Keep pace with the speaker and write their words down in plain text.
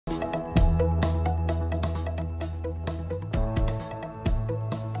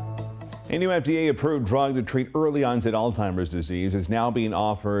A new FDA-approved drug to treat early-onset Alzheimer's disease is now being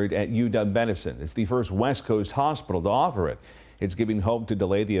offered at UW Medicine. It's the first West Coast hospital to offer it. It's giving hope to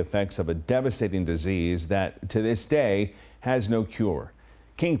delay the effects of a devastating disease that, to this day, has no cure.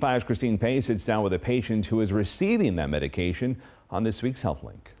 King 5's Christine Pay sits down with a patient who is receiving that medication on this week's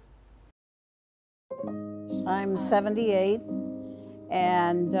HealthLink. I'm 78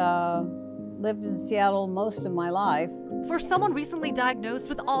 and lived in Seattle most of my life. For someone recently diagnosed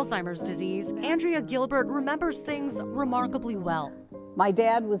with Alzheimer's disease, Andrea Gilbert remembers things remarkably well. My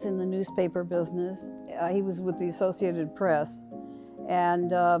dad was in the newspaper business. He was with the Associated Press, and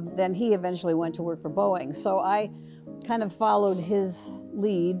then he eventually went to work for Boeing. So I kind of followed his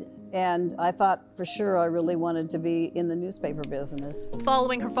lead, and I thought for sure I really wanted to be in the newspaper business.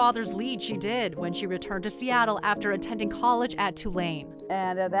 Following her father's lead, she did when she returned to Seattle after attending college at Tulane.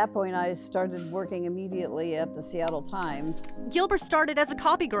 And at that point, I started working immediately at the Seattle Times. Gilbert started as a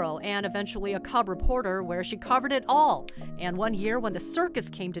copy girl and eventually a cub reporter where she covered it all. And one year when the circus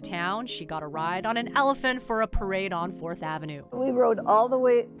came to town, she got a ride on an elephant for a parade on 4th Avenue. We rode all the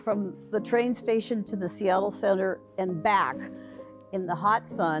way from the train station to the Seattle Center and back in the hot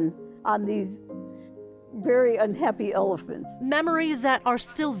sun on these very unhappy elephants. Memories that are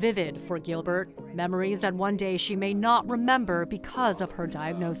still vivid for Gilbert. Memories that one day she may not remember because of her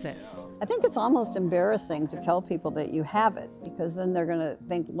diagnosis. I think it's almost embarrassing to tell people that you have it, because then they're going to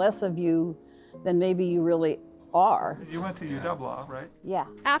think less of you than maybe you really are. You went to UW Law, right? Yeah.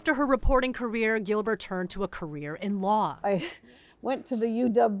 After her reporting career, Gilbert turned to a career in law. I went to the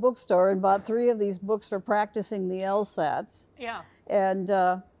UW bookstore and bought 3 of these books for practicing the LSATs. Yeah. And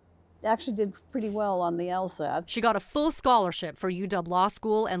actually did pretty well on the LSATs. She got a full scholarship for UW Law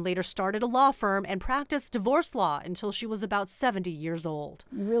School and later started a law firm and practiced divorce law until she was about 70 years old.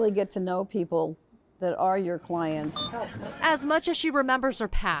 You really get to know people that are your clients. As much as she remembers her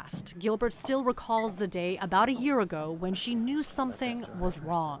past, Gilbert still recalls the day about a year ago when she knew something was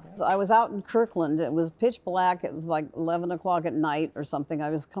wrong. I was out in Kirkland. It was pitch black. It was like 11 o'clock at night or something.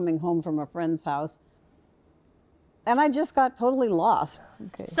 I was coming home from a friend's house. And I just got totally lost.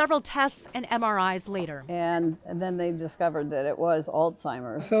 Okay. Several tests and MRIs later. And then they discovered that it was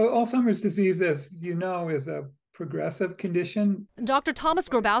Alzheimer's. So Alzheimer's disease, as you know, is a progressive condition. Dr. Thomas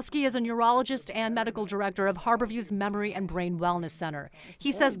Grabowski is a neurologist and medical director of Harborview's Memory and Brain Wellness Center.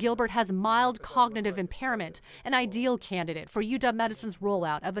 He says Gilbert has mild cognitive impairment, an ideal candidate for UW Medicine's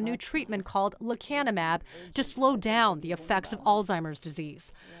rollout of a new treatment called lecanemab to slow down the effects of Alzheimer's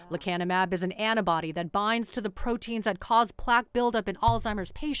disease. Lecanemab is an antibody that binds to the proteins that cause plaque buildup in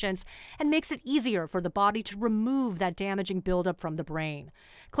Alzheimer's patients and makes it easier for the body to remove that damaging buildup from the brain.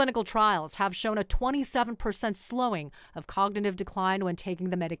 Clinical trials have shown a 27% slowing of cognitive decline when taking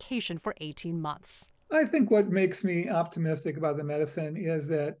the medication for 18 months. I think what makes me optimistic about the medicine is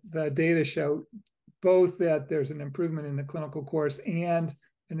that the data show both that there's an improvement in the clinical course and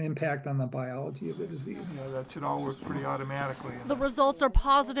an impact on the biology of the disease. Yeah, that should all work pretty automatically. The results are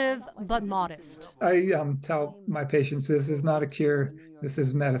positive but modest. I tell my patients this is not a cure, this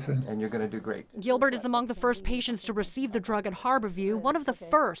is medicine. And you're going to do great. Gilbert is among the first patients to receive the drug at Harborview, one of the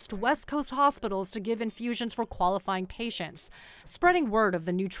first West Coast hospitals to give infusions for qualifying patients. Spreading word of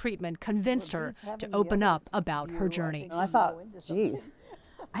the new treatment convinced her to open up about her journey. I thought, geez,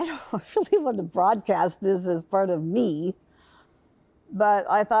 I don't really want to broadcast this as part of me. But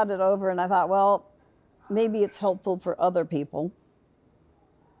I thought it over and I thought, well, maybe it's helpful for other people.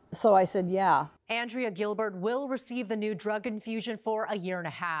 So I said, yeah. Andrea Gilbert will receive the new drug infusion for a year and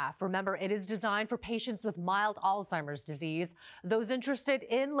a half. Remember, it is designed for patients with mild Alzheimer's disease. Those interested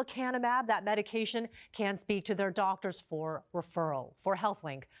in lecanemab, that medication, can speak to their doctors for referral. For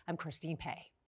HealthLink, I'm Christine Pay.